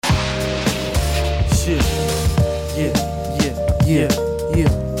Shit. Yeah, yeah, yeah, yeah.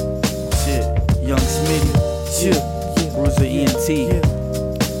 Shit. Young Smitty. Shit. Bruiser ENT.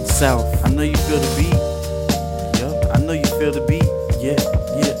 South. I know you feel the beat. Yup. I know you feel the beat. Yeah,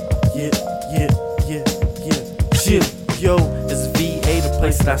 yeah, yeah, yeah, yeah, yeah. Shit. Yo, it's VA, the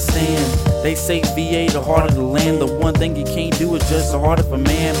place that I stand. They say VA, the heart of the land. The one thing you can't do is judge the heart of a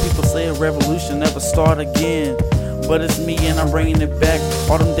man. People say a revolution never start again, but it's me and I'm bringing it back.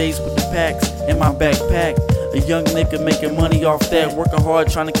 All them days with the packs in my backpack. A young nigga making money off that, working hard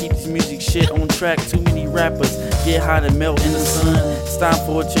trying to keep this music shit on track. Too many rappers get hot and melt in the sun. It's time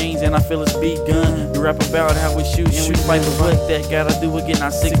for a change and I feel it's begun. We rap about how we shoot and we fight for what that gotta do with getting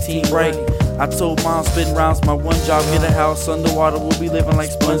our 16 right. I told mom spitting rhymes my one job, get a house underwater, we'll be living like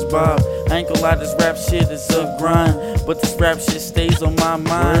SpongeBob. I ain't gonna lie, this rap shit is a grind, but this rap shit stays on my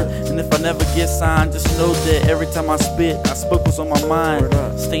mind. And if I never get signed, just know that every time I spit, I spoke what's on my mind.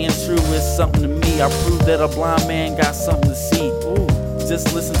 Staying true is something to me. I prove that a blind man got something to see.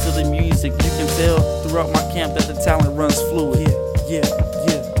 Just listen to the music, you can tell throughout my camp that the talent runs fluid. Yeah, yeah,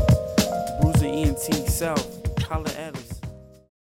 yeah. Bruiser ENT South.